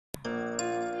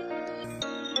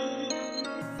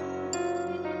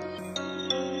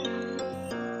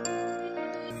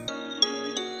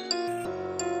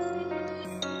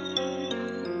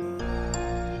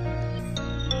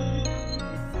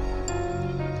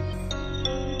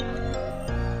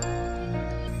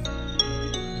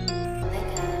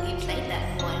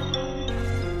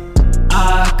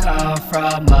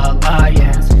from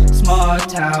alliance, small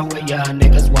town where young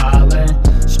niggas wildin',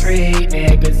 street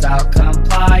niggas out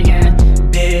complyin',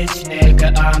 bitch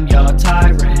nigga I'm your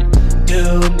tyrant,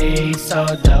 do me so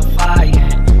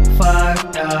defiant,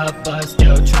 fucked up but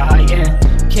still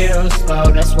tryin', kill slow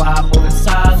that's why I'm moving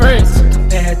silent, Fritz.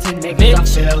 Compared to niggas Bitch.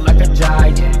 I feel like a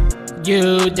giant.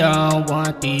 You don't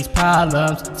want these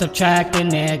problems, subtract the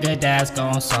nigga that's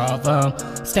gon' solve them.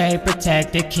 Stay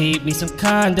protected, keep me some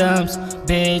condoms,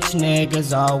 bitch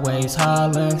niggas always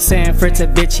hollin'. Saying Fritz a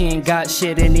bitch, he ain't got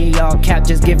shit and he all cap.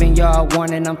 Just giving y'all a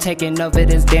warning, I'm taking over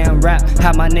this damn rap.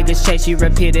 How my niggas chase you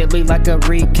repeatedly like a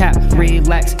recap.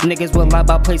 Relax, niggas will lie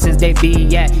about places they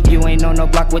be at. You ain't on no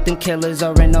block with them killers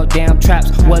or in no damn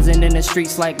traps. Wasn't in the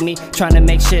streets like me, trying to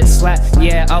make shit slap.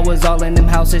 Yeah, I was all in them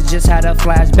houses, just had a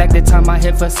flashback. The time I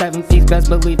hit for 7 piece, best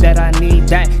believe that I need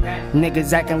that.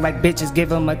 Niggas acting like bitches, give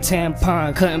them a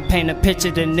tampon. Couldn't paint a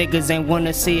picture, the niggas ain't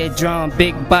wanna see it drawn.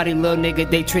 Big body little nigga,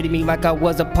 they treated me like I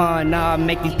was a pawn. Now I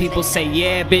make these people say,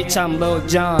 yeah bitch, I'm Lil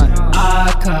John.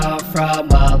 I come from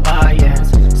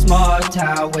alliance, small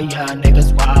town where young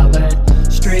niggas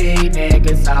wildin', street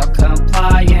niggas out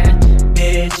complyin',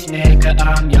 bitch nigga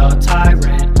I'm your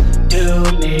tyrant,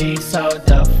 do me so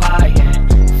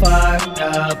defiant, fucked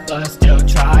up but still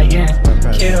tryin',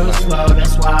 kill slow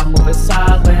that's why I'm moving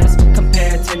silence,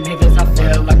 compared to niggas I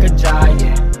feel like a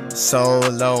giant. So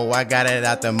low, I got it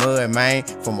out the mud, man.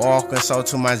 From Arkansas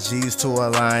to my G's to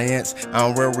Alliance.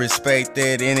 I'm real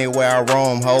respected anywhere I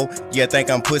roam, ho. You think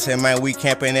I'm pussy, man? We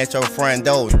camping at your front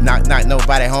door. Knock, knock,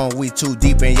 nobody home. We too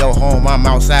deep in your home. I'm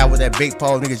outside with that big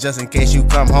pole, nigga, just in case you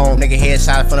come home. Nigga,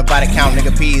 headshot from the body count,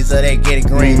 nigga, peas or they get it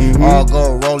green. All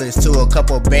gold rollers to a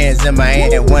couple bands in my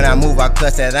hand. And when I move, I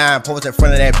clutch that iron, post in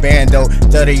front of that bando.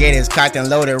 38 is cocked and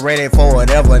loaded, ready for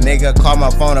whatever. Nigga, call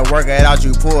my phone and work it out.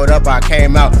 You pulled up, I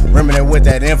came out. Remnant with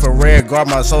that infrared, guard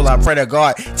my soul, I pray to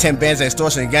God. 10 bands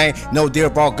extortion gang, no deal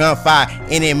brought gunfire.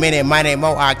 Any minute, my name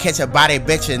Mo, I catch a body,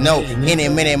 bet you know. Any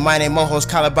minute, my name Mo, host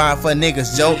Columbine for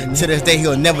niggas, Joe. To this day,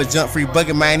 he'll never jump free,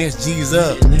 bugging man, this G's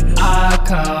up. I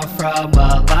come from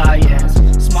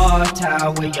alliance, small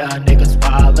town where young niggas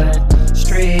wildin',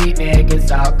 street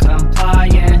niggas out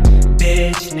complyin',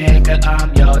 bitch nigga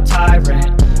I'm your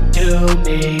tyrant, do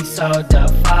me so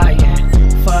defiant,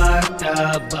 fucked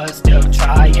up but still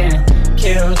tryin',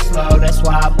 kill slow that's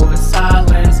why I'm moving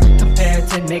silence, compared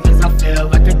to niggas I feel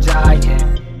like a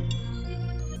giant.